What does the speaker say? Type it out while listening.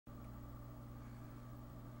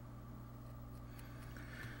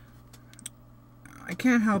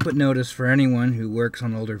can't help but notice for anyone who works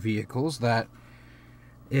on older vehicles that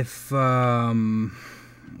if, well,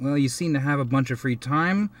 you seem to have a bunch of free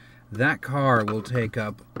time, that car will take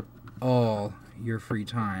up all your free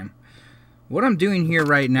time. What I'm doing here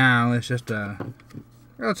right now is just a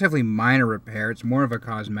relatively minor repair. It's more of a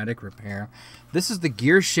cosmetic repair. This is the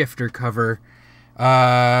gear shifter cover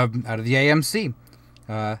out of the AMC.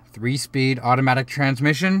 3-speed automatic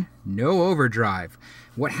transmission, no overdrive.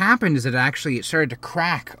 What happened is it started to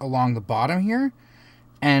crack along the bottom here.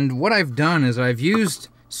 And what I've done is I've used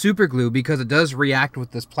super glue because it does react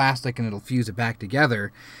with this plastic and it'll fuse it back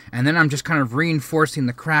together. And then I'm just kind of reinforcing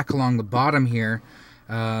the crack along the bottom here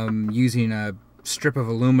using a strip of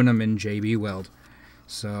aluminum in JB Weld.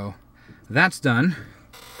 So that's done.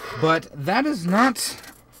 But that is not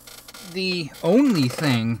the only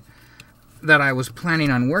thing that I was planning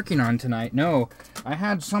on working on tonight. No, I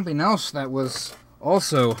had something else that was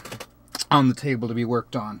also on the table to be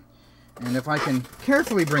worked on. And if I can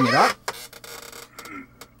carefully bring it up.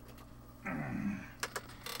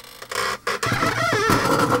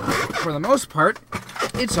 For the most part,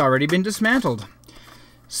 it's already been dismantled.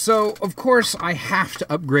 So, of course, I have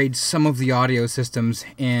to upgrade some of the audio systems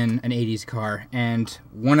in an 80s car, and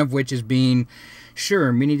one of which is being,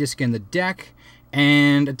 sure, mini disc in the deck,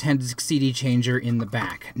 and a 10-disc CD changer in the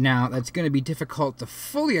back. Now, that's going to be difficult to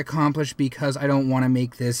fully accomplish because I don't want to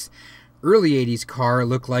make this early 80s car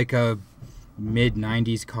look like a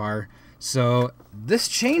mid-90s car. So, this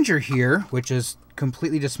changer here, which is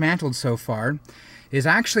completely dismantled so far, is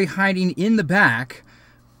actually hiding in the back,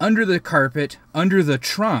 under the carpet, under the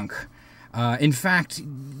trunk. In fact,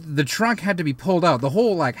 the trunk had to be pulled out. The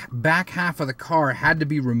whole back half of the car had to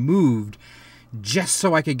be removed just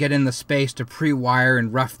so I could get in the space to pre-wire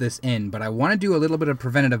and rough this in. But I want to do a little bit of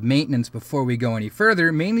preventative maintenance before we go any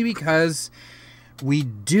further, mainly because we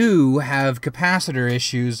do have capacitor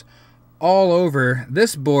issues all over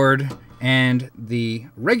this board and the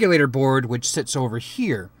regulator board, which sits over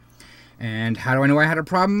here. And how do I know I had a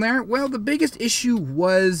problem there? Well, the biggest issue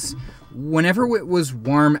was whenever it was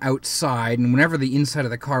warm outside and whenever the inside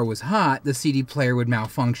of the car was hot, the CD player would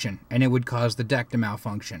malfunction and it would cause the deck to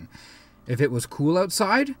malfunction. If it was cool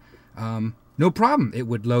outside, no problem. It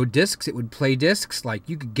would load discs, it would play discs, like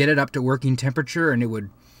you could get it up to working temperature and it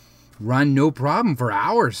would run no problem for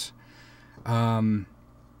hours.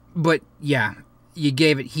 But yeah, you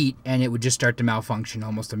gave it heat and it would just start to malfunction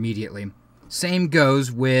almost immediately. Same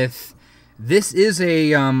goes with, this is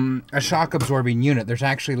a shock absorbing unit. There's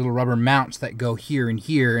actually little rubber mounts that go here,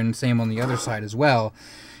 and same on the other side as well.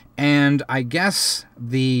 And I guess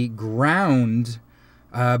the ground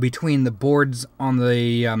between the boards on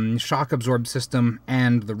the shock absorb system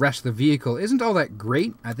and the rest of the vehicle isn't all that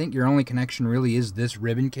great. I think your only connection really is this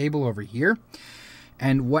ribbon cable over here.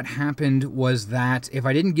 And what happened was that if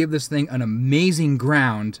I didn't give this thing an amazing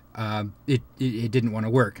ground, it didn't want to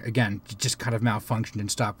work. Again, it just kind of malfunctioned and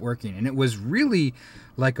stopped working. And it was really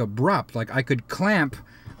like abrupt. Like I could clamp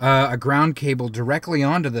a ground cable directly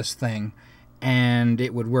onto this thing and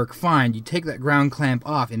it would work fine. You take that ground clamp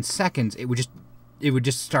off, in seconds it would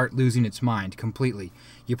just start losing its mind completely.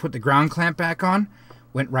 You put the ground clamp back on,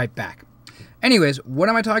 went right back. Anyways, what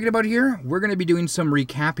am I talking about here? We're going to be doing some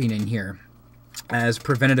recapping in here as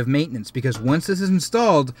preventative maintenance, because once this is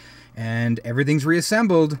installed and everything's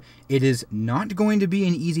reassembled, it is not going to be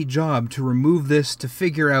an easy job to remove this to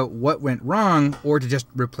figure out what went wrong or to just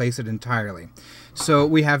replace it entirely. So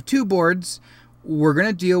we have two boards. We're going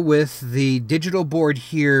to deal with the digital board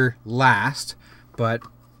here last, but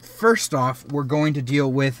first off, we're going to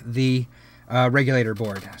deal with the regulator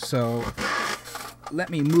board. So let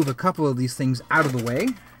me move a couple of these things out of the way.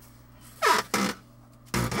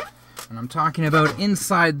 And I'm talking about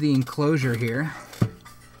inside the enclosure here.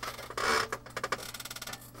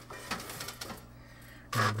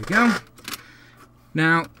 There we go.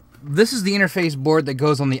 Now, this is the interface board that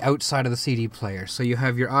goes on the outside of the CD player. So you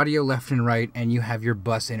have your audio left and right, and you have your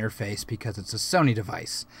bus interface because it's a Sony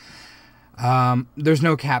device. There's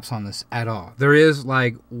no caps on this at all. There is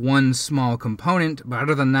like one small component, but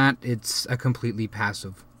other than that, it's a completely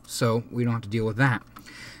passive. So we don't have to deal with that.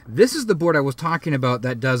 This is the board I was talking about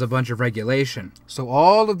that does a bunch of regulation. So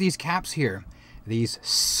all of these caps here, these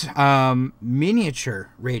miniature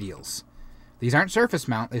radials, these aren't surface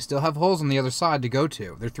mount. They still have holes on the other side to go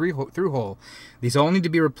to. They're through hole. These all need to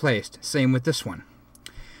be replaced. Same with this one.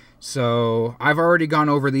 So I've already gone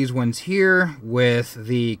over these ones here with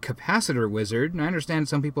the capacitor wizard. And I understand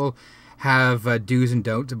some people have do's and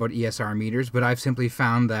don'ts about ESR meters, but I've simply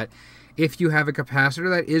found that if you have a capacitor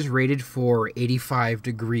that is rated for 85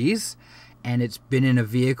 degrees and it's been in a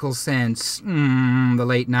vehicle since the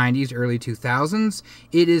late 90s, early 2000s,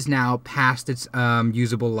 it is now past its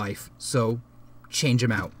usable life. So change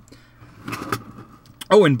them out.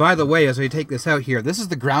 Oh, and by the way, as I take this out here, this is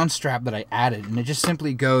the ground strap that I added, and it just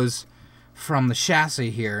simply goes from the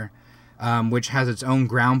chassis here, which has its own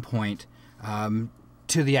ground point,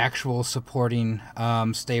 to the actual supporting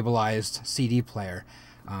stabilized CD player.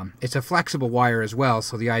 It's a flexible wire as well,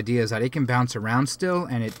 so the idea is that it can bounce around still,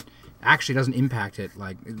 and it actually doesn't impact it.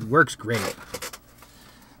 Like, it works great.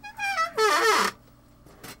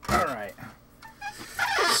 Alright.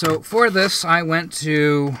 So for this, I went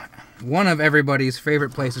to one of everybody's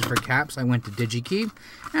favorite places for caps. I went to DigiKey,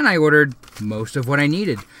 and I ordered most of what I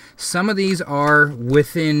needed. Some of these are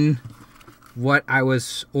within what I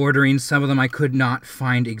was ordering. Some of them I could not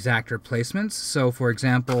find exact replacements. So for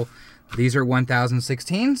example, these are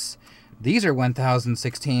 1016s, these are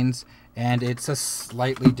 1016s, and it's a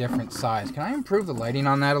slightly different size. Can I improve the lighting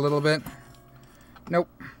on that a little bit? Nope,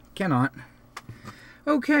 cannot.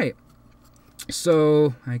 Okay,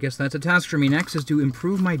 so I guess that's a task for me next, is to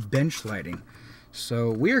improve my bench lighting.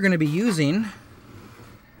 So we are going to be using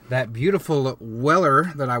that beautiful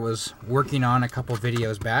Weller that I was working on a couple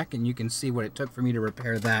videos back, and you can see what it took for me to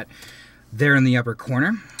repair that there in the upper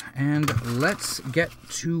corner. And let's get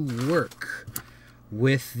to work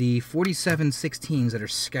with the 4716s that are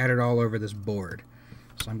scattered all over this board.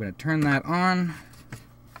 So I'm going to turn that on,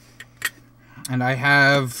 and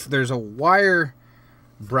there's a wire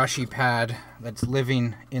brushy pad that's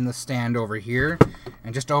living in the stand over here,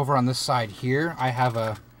 and just over on this side here I have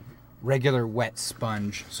a regular wet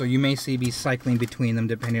sponge, so you may see me cycling between them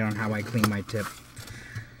depending on how I clean my tip.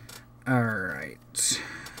 Alright.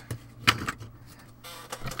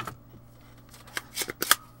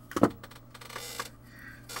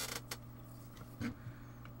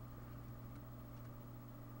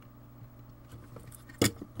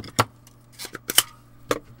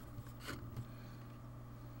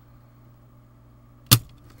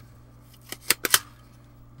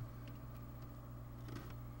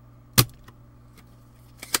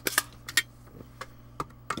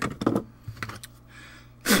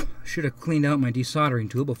 Should have cleaned out my desoldering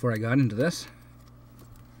tool before I got into this.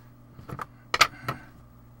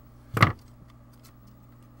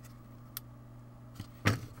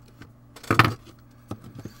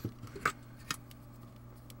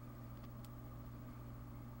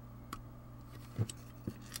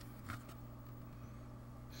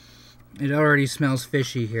 It already smells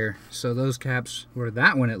fishy here, so those caps, or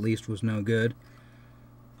that one at least, was no good.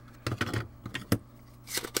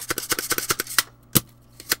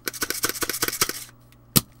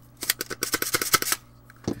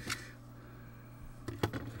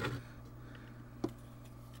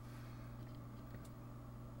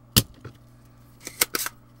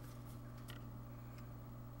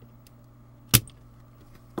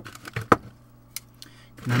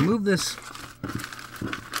 Now move this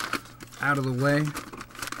out of the way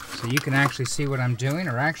so you can actually see what I'm doing,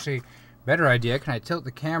 or actually, better idea, can I tilt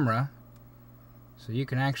the camera so you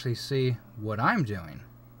can actually see what I'm doing?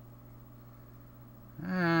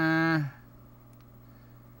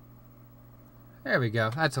 There we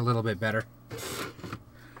go, that's a little bit better.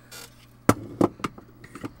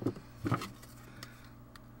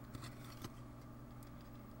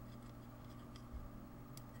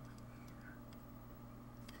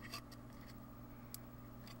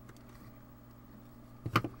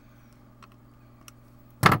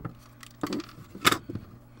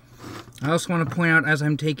 I also want to point out, as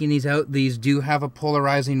I'm taking these out, these do have a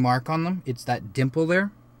polarizing mark on them. It's that dimple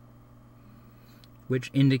there,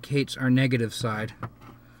 which indicates our negative side.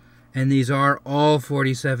 And these are all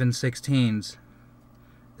 4716s.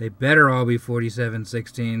 They better all be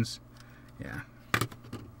 4716s. Yeah.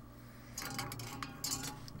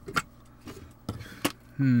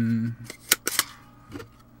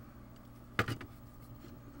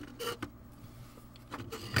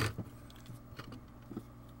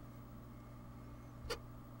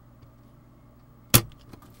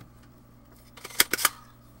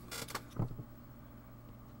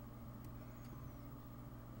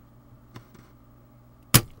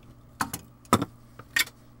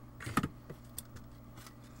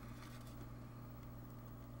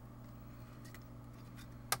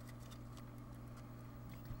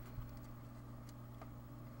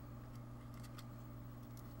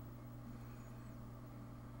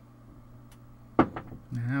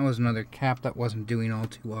 That was another cap that wasn't doing all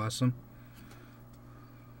too awesome.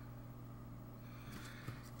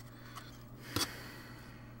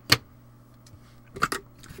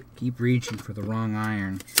 Keep reaching for the wrong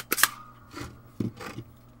iron.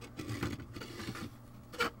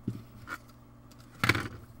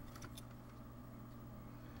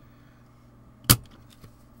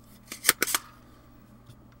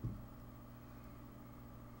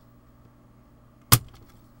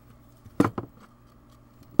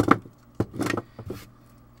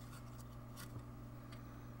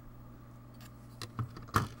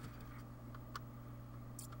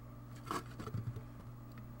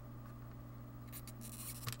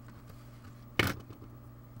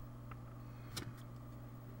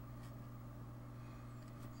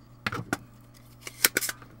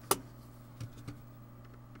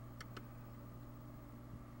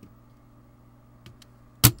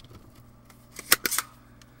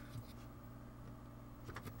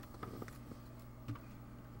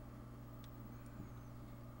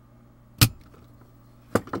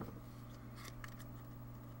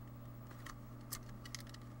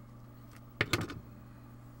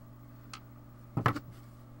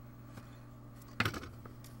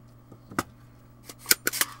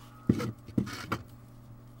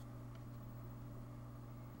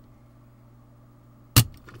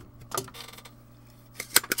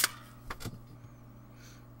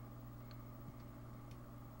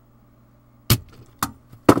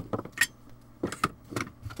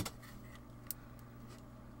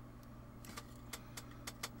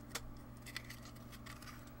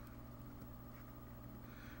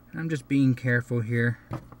 just being careful here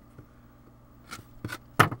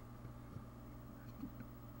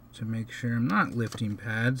to make sure I'm not lifting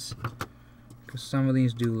pads, because some of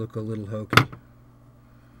these do look a little hokey.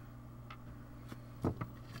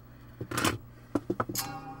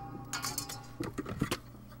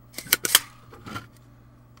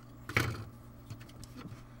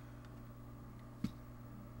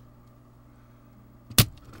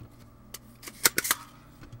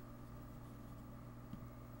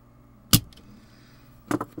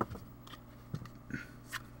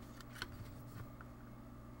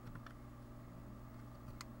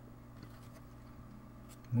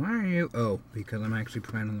 Why are you... Oh, because I'm actually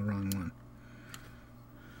playing on the wrong one.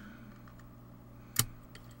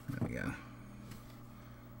 There we go.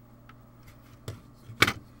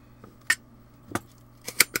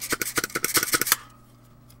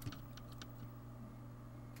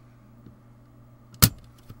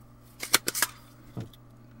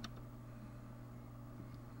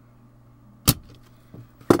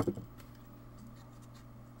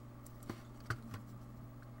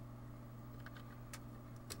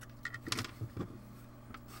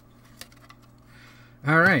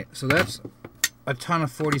 Alright, so that's a ton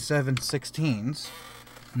of 4716s.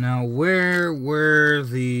 Now, where were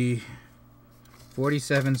the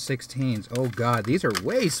 4716s? Oh god, these are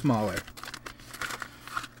way smaller.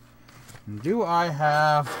 Do I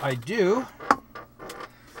have... I do.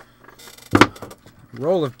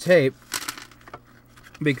 Roll of tape.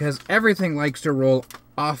 Because everything likes to roll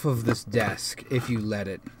off of this desk if you let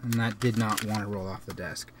it. And that did not want to roll off the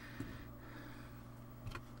desk.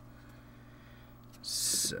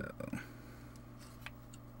 So,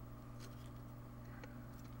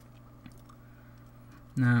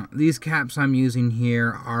 now these caps I'm using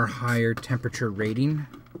here are higher temperature rating,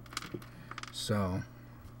 so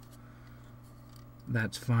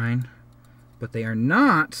that's fine, but they are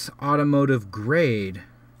not automotive grade,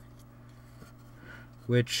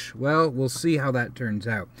 which, well, we'll see how that turns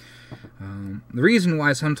out. The reason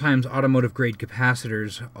why sometimes automotive grade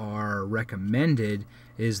capacitors are recommended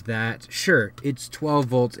is that, sure, it's 12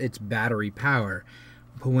 volts, it's battery power,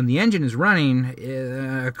 but when the engine is running,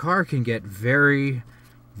 a car can get very,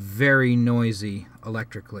 very noisy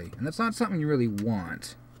electrically, and that's not something you really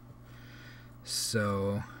want.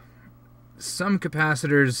 So, some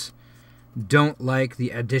capacitors don't like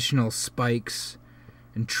the additional spikes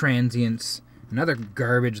and transients and other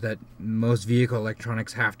garbage that most vehicle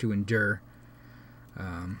electronics have to endure,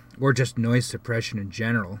 or just noise suppression in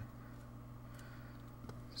general.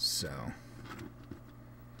 So,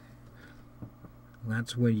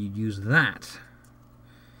 that's when you use that.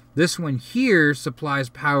 This one here supplies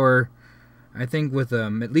power, I think, with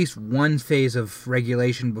at least one phase of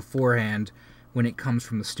regulation beforehand when it comes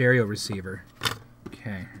from the stereo receiver.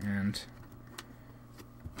 Okay, and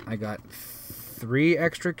I got 3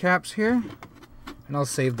 extra caps here, and I'll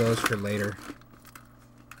save those for later.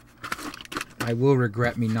 I will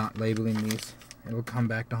regret me not labeling these. It will come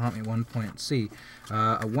back to haunt me one point. See,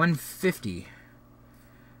 a 150.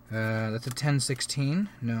 That's a 1016.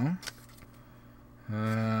 No.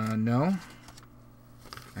 No.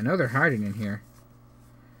 I know they're hiding in here.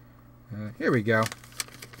 Here we go.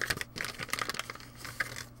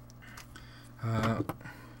 1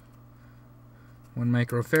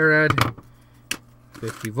 microfarad,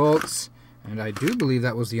 50 volts, and I do believe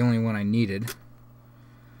that was the only one I needed.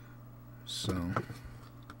 So,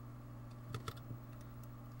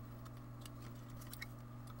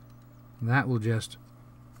 that will just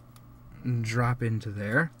drop into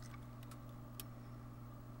there.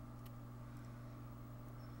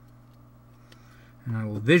 And I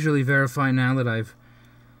will visually verify now that I've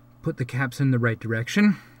put the caps in the right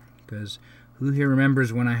direction, because who here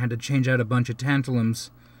remembers when I had to change out a bunch of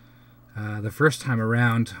tantalums the first time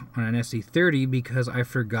around on an SE30 because I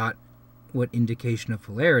forgot what indication of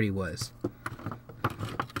polarity was.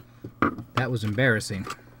 That was embarrassing.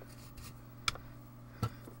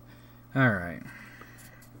 Alright.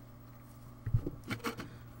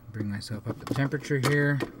 Bring myself up to temperature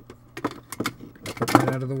here. Put that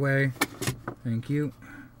out of the way. Thank you.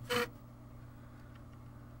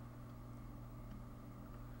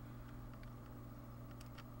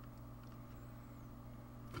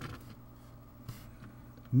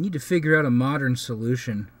 You need to figure out a modern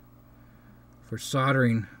solution for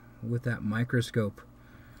soldering with that microscope,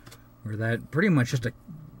 or that pretty much just a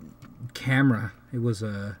camera. It was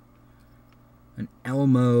an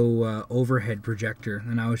Elmo overhead projector,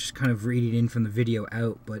 and I was just kind of reading in from the video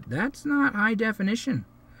out, but that's not high definition.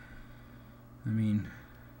 I mean,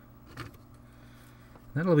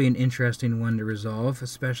 that'll be an interesting one to resolve,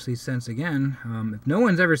 especially since, again, if no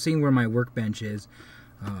one's ever seen where my workbench is,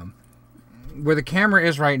 where the camera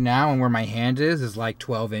is right now and where my hand is like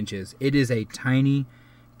 12 inches. It is a tiny,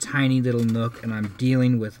 tiny little nook, and I'm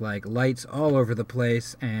dealing with like lights all over the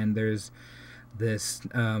place, and there's this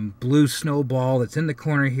blue snowball that's in the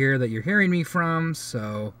corner here that you're hearing me from,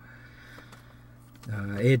 so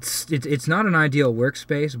it's not an ideal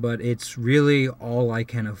workspace, but it's really all I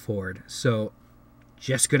can afford, so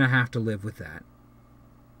just gonna have to live with that.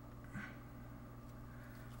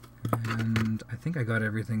 And I think I got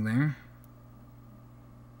everything there.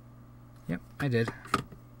 Yep, I did.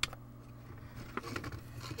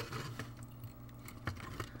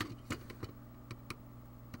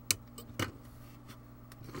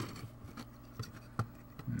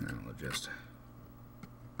 Now we'll just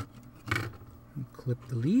clip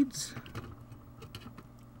the leads.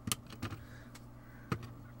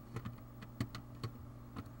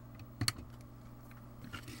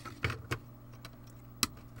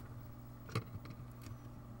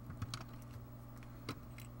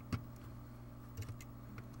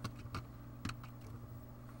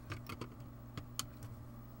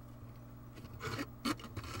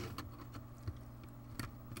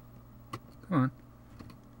 Come on.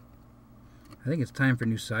 I think it's time for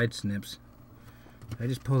new side snips. Did I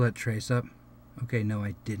just pull that trace up? Okay, no,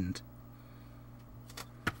 I didn't.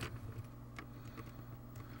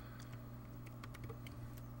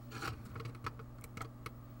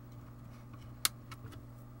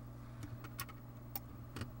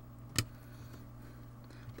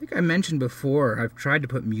 I think I mentioned before, I've tried to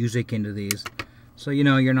put music into these. So, you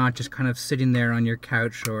know, you're not just kind of sitting there on your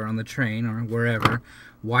couch or on the train or wherever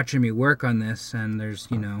watching me work on this and there's,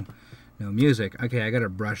 you know, no music. Okay, I gotta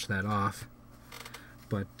brush that off.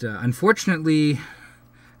 But unfortunately,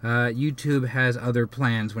 YouTube has other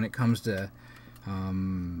plans when it comes to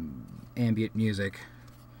ambient music.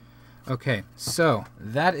 Okay, so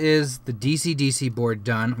that is the DC-DC board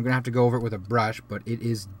done. I'm gonna have to go over it with a brush, but it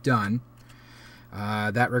is done.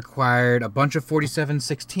 That required a bunch of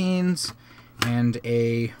 4716s and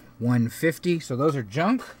a 150, so those are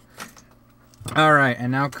junk. Alright,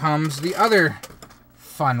 and now comes the other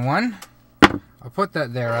fun one. I'll put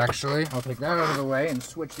that there, actually. I'll take that out of the way and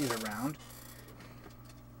switch these around.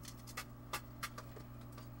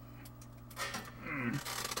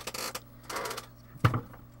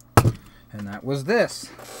 And that was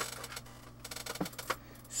this.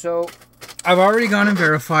 So, I've already gone and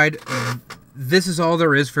verified. This is all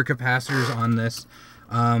there is for capacitors on this.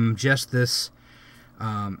 Just this.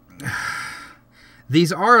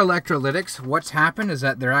 These are electrolytics. What's happened is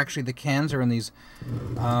that they're actually, the cans are in these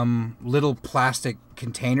little plastic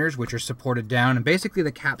containers which are supported down, and basically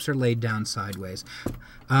the caps are laid down sideways.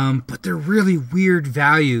 But they're really weird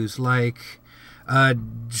values, like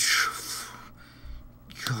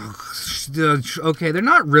okay, they're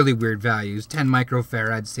not really weird values. 10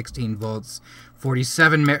 microfarads, 16 volts,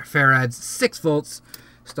 47 farads, 6 volts,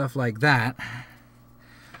 stuff like that.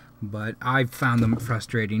 But I've found them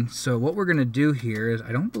frustrating. So what we're going to do here is,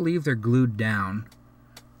 I don't believe they're glued down.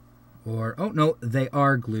 Or, oh no, they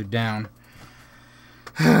are glued down.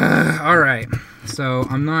 Alright, so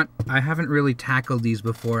I haven't really tackled these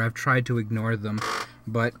before. I've tried to ignore them.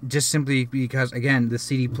 But just simply because, again, the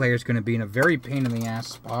CD player is going to be in a very pain in the ass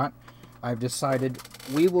spot, I've decided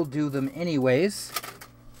we will do them anyways.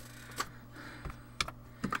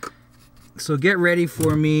 So get ready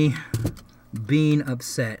for me being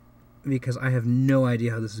upset, because I have no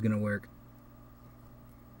idea how this is going to work.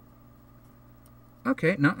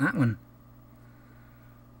 Okay, no, that one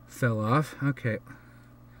fell off. Okay.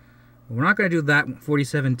 Well, we're not going to do that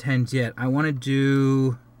 4710s yet. I want to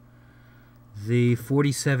do the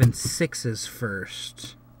 47.6s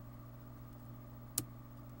first.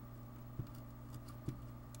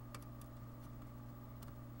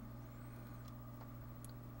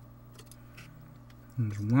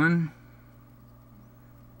 There's one.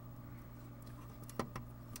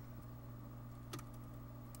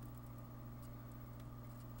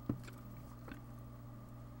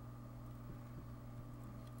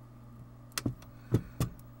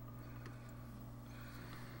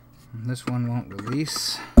 This one won't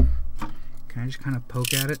release. Can I just kind of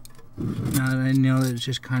poke at it? Now that I know that it's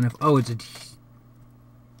just kind of... Oh, it's a...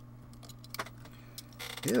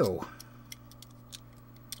 Ew.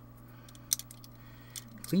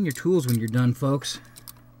 Clean your tools when you're done, folks.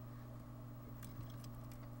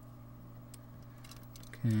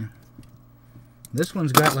 Okay. This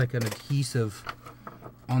one's got like an adhesive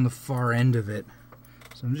on the far end of it.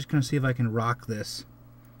 So I'm just going to see if I can rock this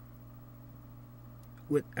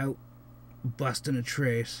without busting a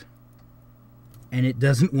trace. And it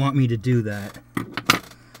doesn't want me to do that.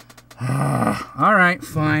 Alright,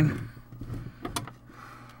 fine.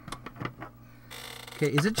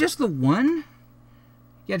 Okay, is it just the one?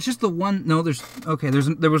 Yeah, it's just the one. No, there's... Okay,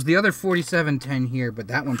 there was the other 4710 here, but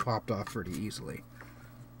that one popped off pretty easily.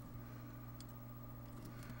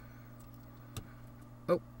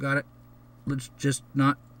 Oh, got it. Let's just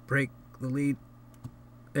not break the lead.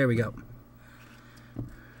 There we go.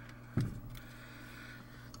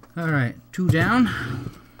 Alright, 2 down.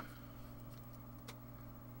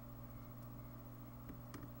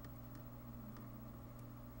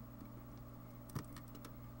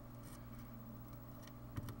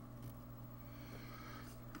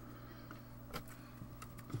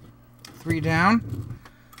 Three down.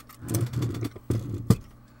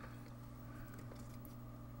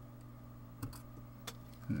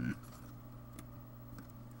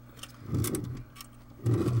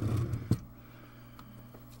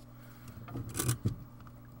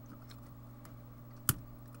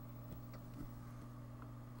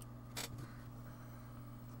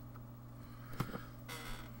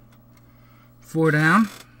 Four down.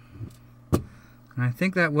 And I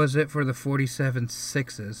think that was it for the 47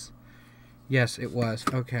 sixes. Yes, it was.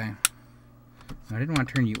 Okay. I didn't want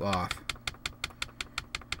to turn you off.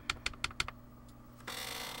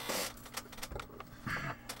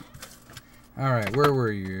 Alright, where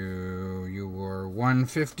were you? You were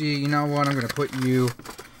 150. You know what? I'm going to put you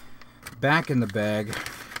back in the bag.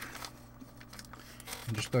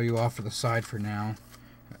 And just throw you off to the side for now.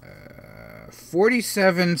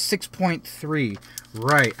 47 6.3.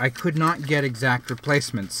 Right, I could not get exact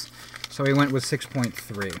replacements, so I went with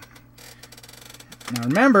 6.3. Now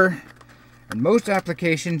remember, in most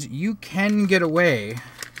applications, you can get away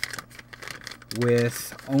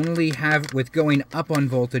with with going up on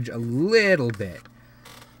voltage a little bit.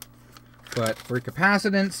 But for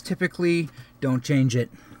capacitance, typically don't change it.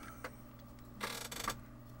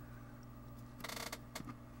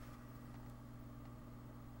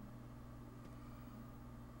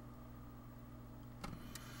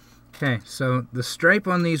 Okay, so the stripe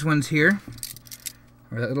on these ones here,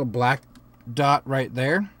 or that little black dot right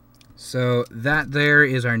there, so that there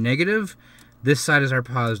is our negative, this side is our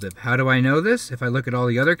positive. How do I know this? If I look at all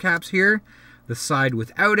the other caps here, the side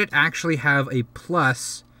without it actually have a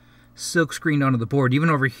plus silk screened onto the board. Even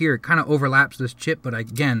over here, it kind of overlaps this chip, but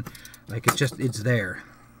again, like it's there.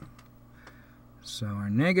 So our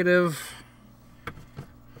negative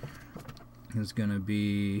is going to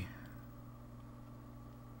be...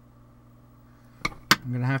 I'm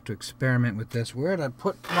going to have to experiment with this. Where did I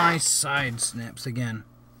put my side snips again?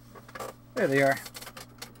 There they are.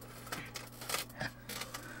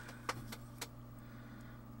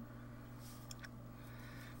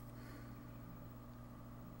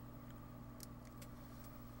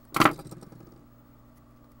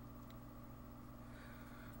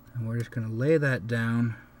 And we're just going to lay that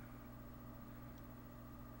down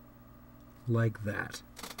like that.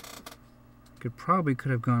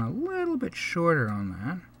 Could have gone a little bit shorter on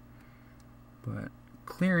that, but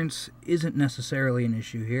clearance isn't necessarily an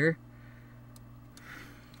issue here,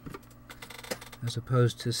 as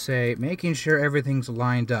opposed to, say, making sure everything's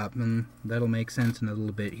lined up, and that'll make sense in a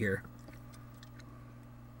little bit here.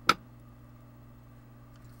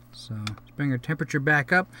 So let's bring our temperature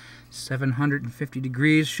back up. 750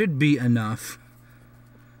 degrees should be enough.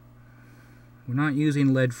 We're not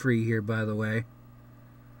using lead-free here, by the way.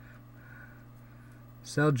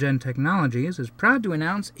 Celgen Technologies is proud to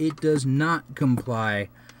announce it does not comply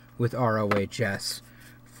with RoHS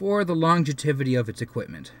for the longevity of its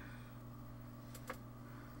equipment.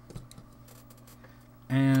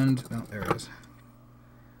 And, oh, there it is.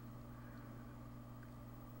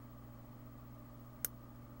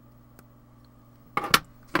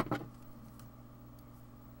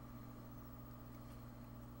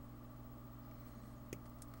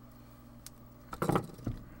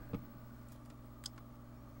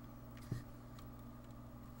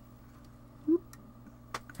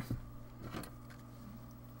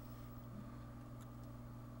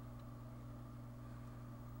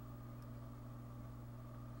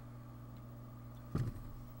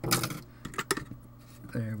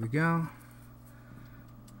 There we go.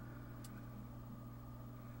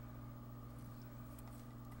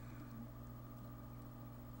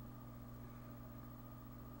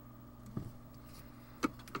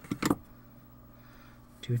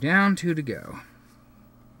 Two down, two to go.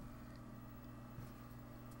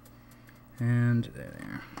 And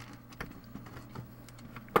there.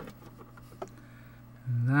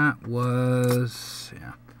 And that was,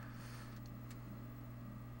 yeah.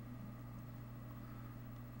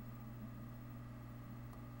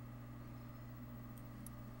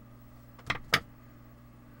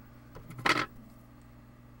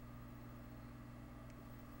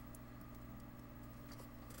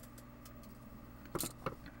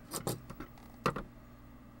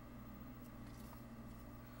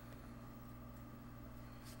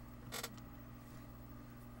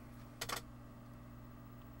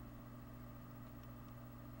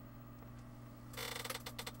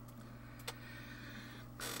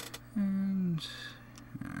 And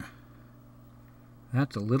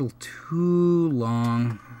that's a little too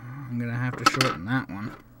long. I'm gonna have to shorten that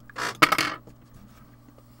one.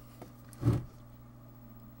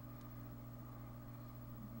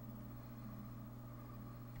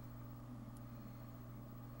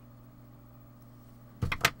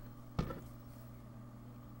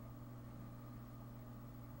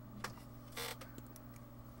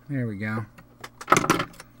 There we go.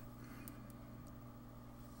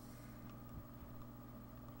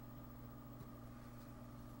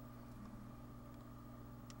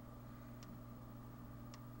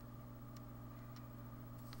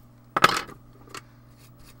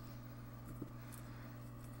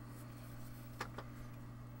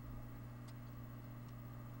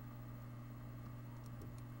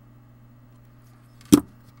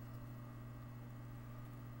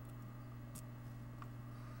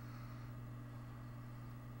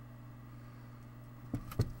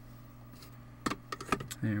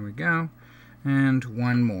 There we go. And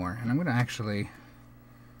one more. And I'm going to actually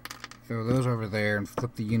throw those over there and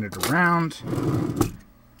flip the unit around.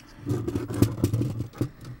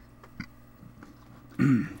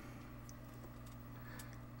 And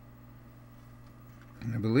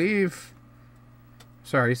I believe,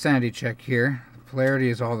 sorry, sanity check here. The polarity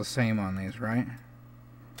is all the same on these, right?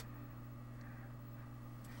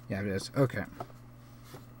 Yeah, it is. Okay.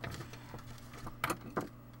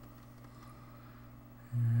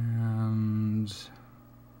 And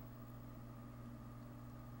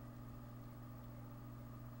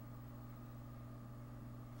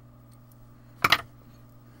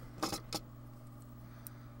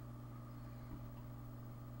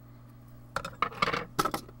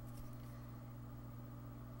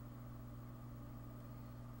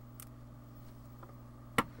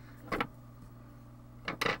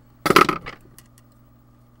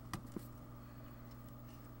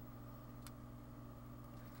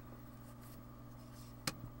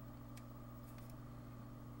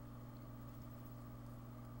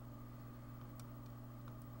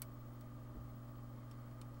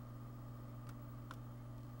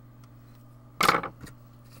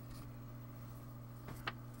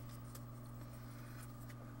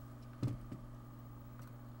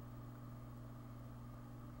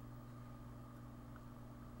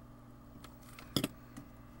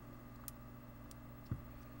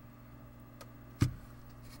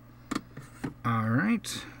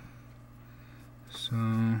alright, so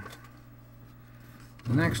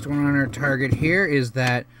the next one on our target here is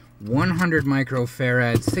that 100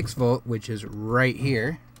 microfarad 6 volt, which is right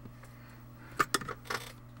here.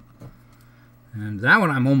 And that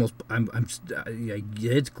one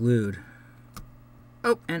it's glued.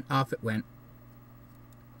 Oh, and off it went.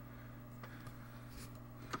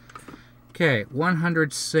 Okay,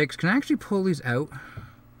 106. Can I actually pull these out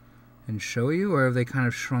and show you, or have they kind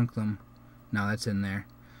of shrunk them? No, that's in there.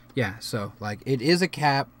 Yeah, so, like, it is a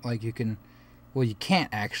cap. Like, you can, well, you can't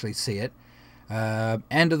actually see it.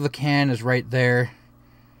 End of the can is right there.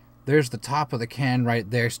 There's the top of the can right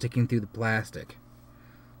there sticking through the plastic.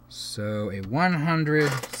 So, a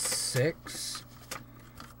 106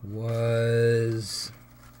 was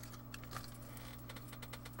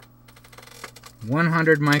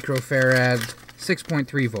 100 microfarad,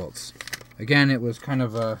 6.3 volts. Again, it was kind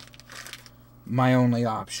of my only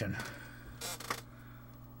option.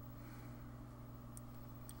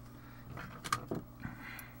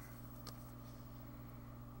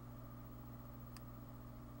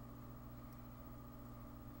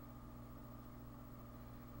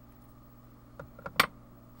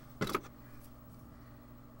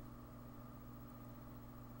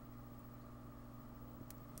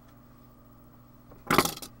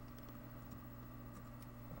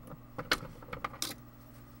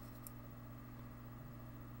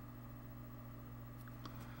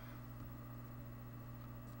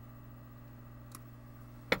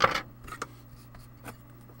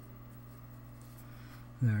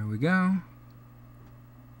 There we go.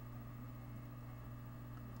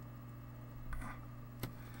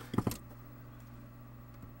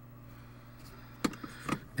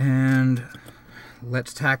 And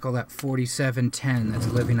let's tackle that 4710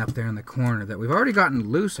 that's living up there in the corner that we've already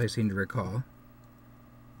gotten loose, I seem to recall.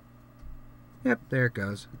 Yep, there it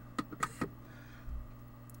goes.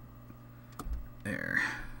 There.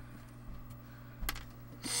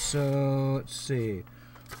 So, let's see.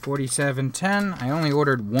 4710, I only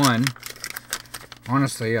ordered one.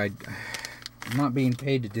 Honestly, I'm not being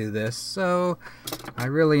paid to do this, so I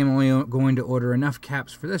really am only going to order enough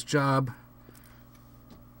caps for this job,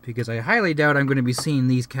 because I highly doubt I'm going to be seeing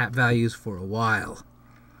these cap values for a while.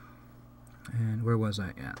 And where was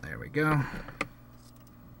I? Yeah, there we go.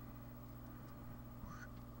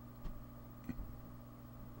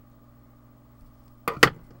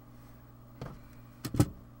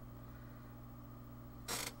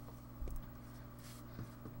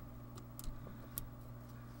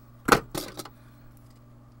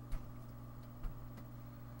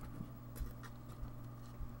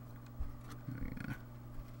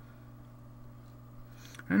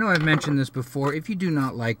 I know I've mentioned this before. If you do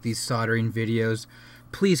not like these soldering videos,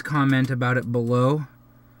 please comment about it below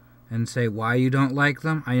and say why you don't like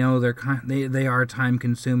them. I know they are time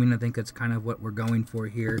consuming. I think that's kind of what we're going for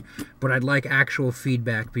here. But I'd like actual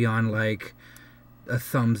feedback beyond like a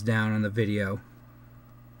thumbs down on the video,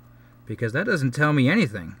 because that doesn't tell me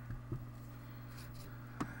anything.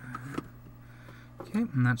 Okay,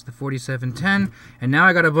 and that's the 4710. And now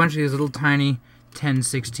I got a bunch of these little tiny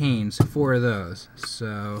 1016s, 4 of those.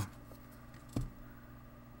 So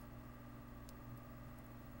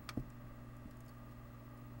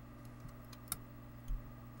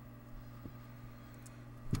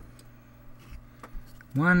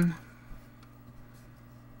one,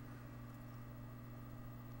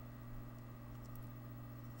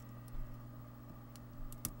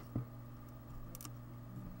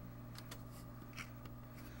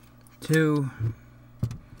 two,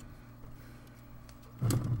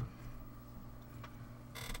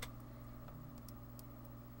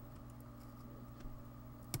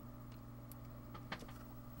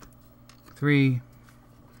 three,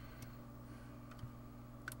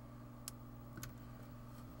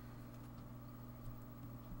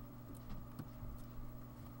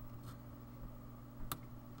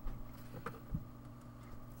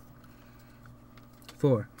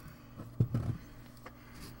 four.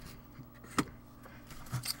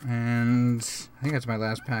 And I think that's my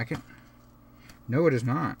last packet. No, it is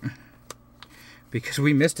not. Because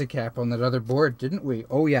we missed a cap on that other board, didn't we?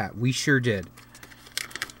 Oh yeah, we sure did.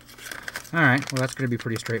 Alright, well that's going to be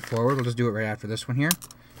pretty straightforward. We'll just do it right after this one here.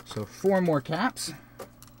 So 4 more caps.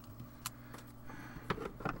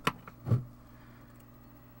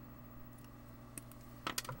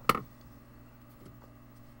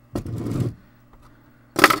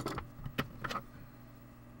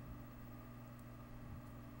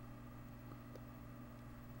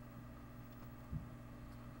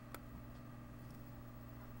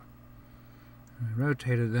 I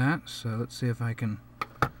rotated that, so let's see if I can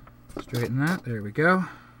straighten that. There we go.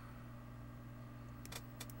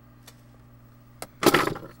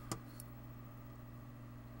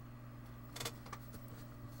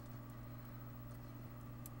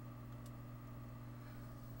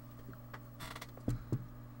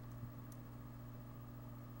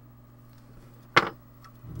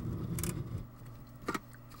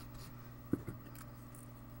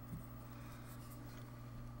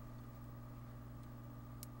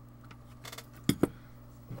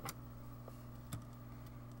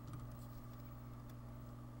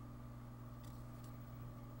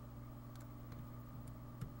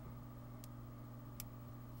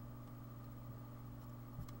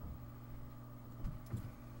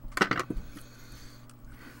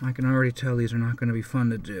 I can already tell these are not going to be fun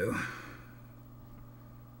to do.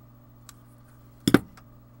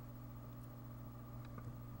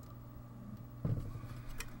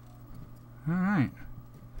 Alright.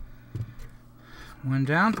 1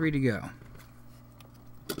 down, 3 to go.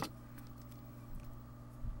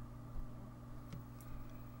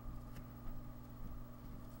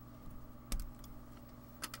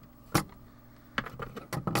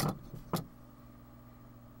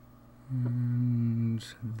 And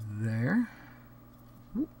there.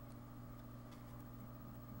 Ooh.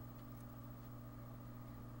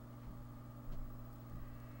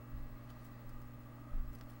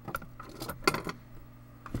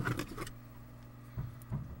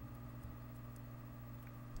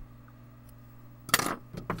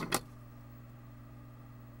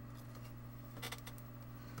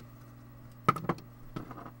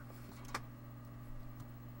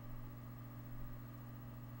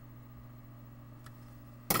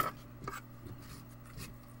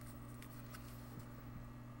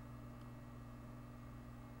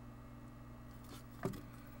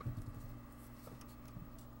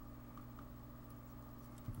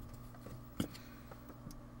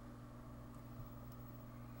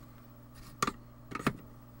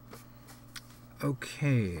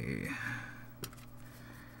 Okay.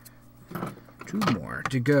 2 more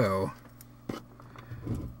to go.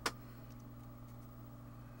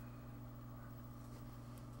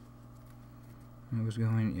 I was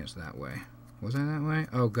going, yes, that way. Was I that way?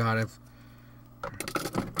 Oh God,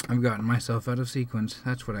 I've gotten myself out of sequence.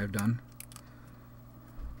 That's what I've done.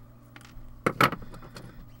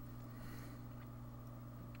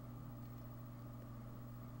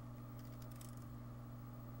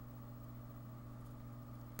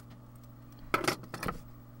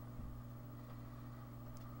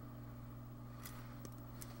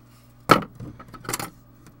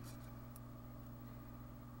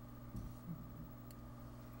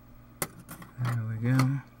 There we go.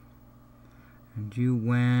 And you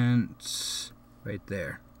went right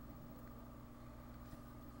there.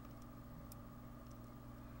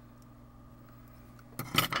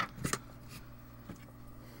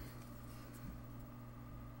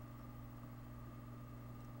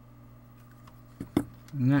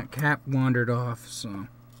 And that cap wandered off, so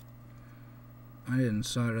I didn't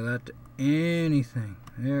solder that to anything.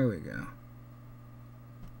 There we go.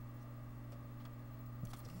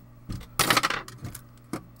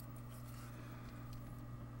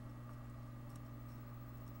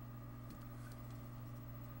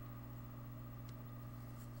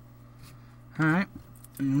 Alright,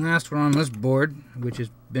 and last one on this board, which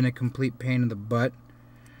has been a complete pain in the butt.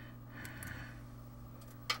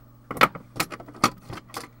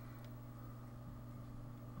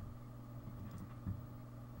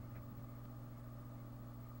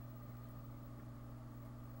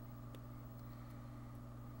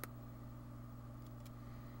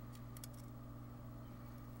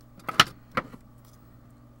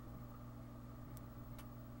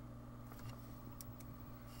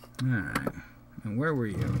 Alright, and where were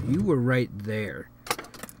you? You were right there.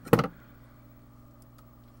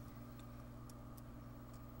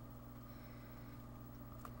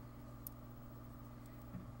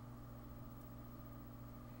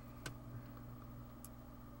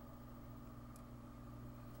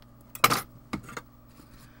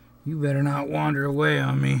 You better not wander away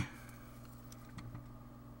on me.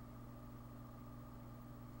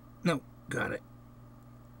 No, got it.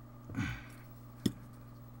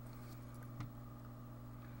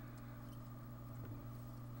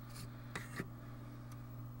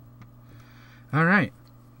 All right,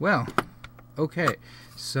 well, okay,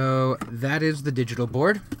 so that is the digital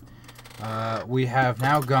board. We have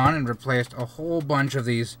now gone and replaced a whole bunch of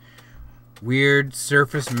these weird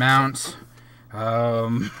surface mounts,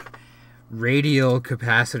 radial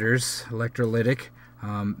capacitors, electrolytic,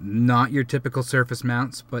 not your typical surface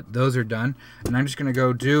mounts, but those are done. And I'm just going to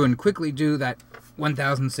go do and quickly do that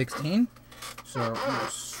 1016. So I'm going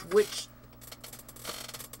to switch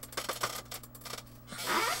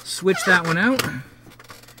that one out.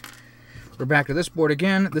 We're back to this board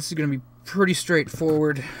again. This is going to be pretty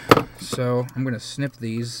straightforward. So I'm going to snip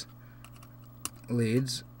these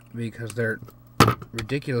leads because they're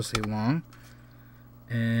ridiculously long.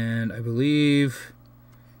 And I believe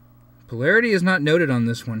polarity is not noted on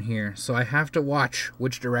this one here, so I have to watch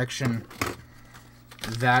which direction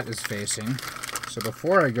that is facing. So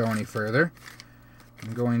before I go any further,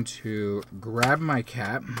 I'm going to grab my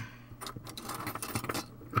cap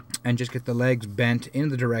and just get the legs bent in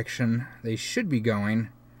the direction they should be going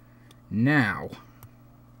now.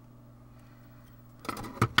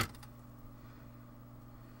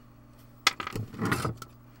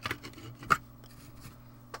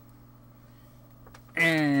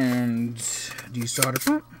 And desolder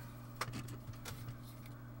pump.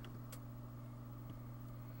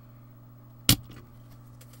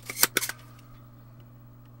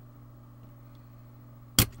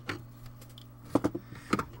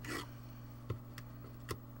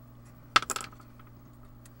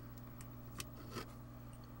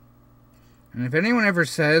 And if anyone ever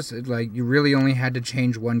says, like, you really only had to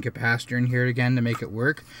change one capacitor in here again to make it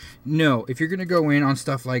work, no. If you're going to go in on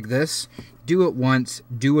stuff like this, do it once,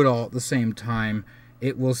 do it all at the same time.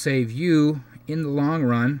 It will save you in the long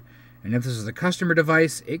run. And if this is a customer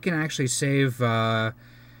device, it can actually save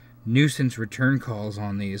nuisance return calls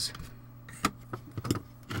on these.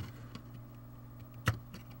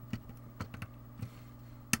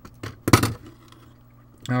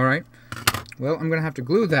 Alright, well, I'm going to have to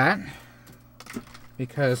glue that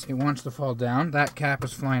because it wants to fall down. That cap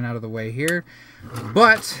is flying out of the way here.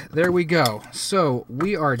 But there we go. So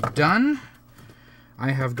we are done. I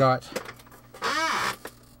have got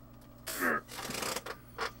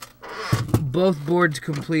both boards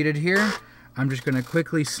completed here. I'm just going to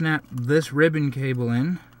quickly snap this ribbon cable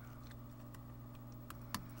in.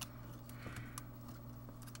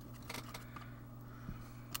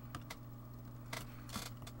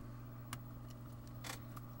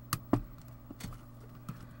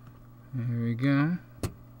 There we go.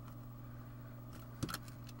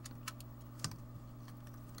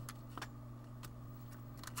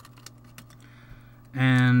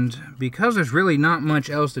 And because there's really not much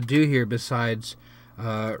else to do here besides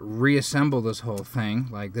reassemble this whole thing,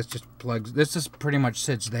 like this just plugs, this just pretty much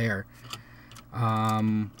sits there.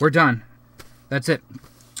 We're done. That's it.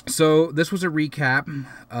 So this was a recap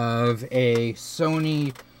of a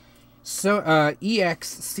Sony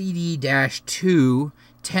EX-CD-2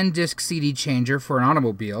 10-disc CD changer for an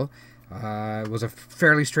automobile. It was a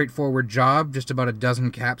fairly straightforward job, just about a dozen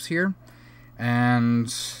caps here.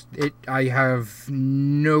 And I have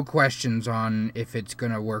no questions on if it's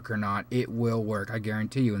going to work or not. It will work, I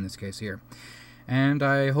guarantee you in this case here. And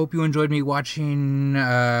I hope you enjoyed me watching,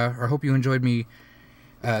 or hope you enjoyed me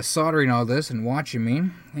soldering all this and watching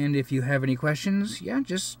me. And if you have any questions, yeah,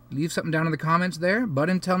 just leave something down in the comments there.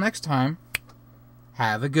 But until next time,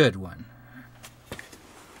 have a good one.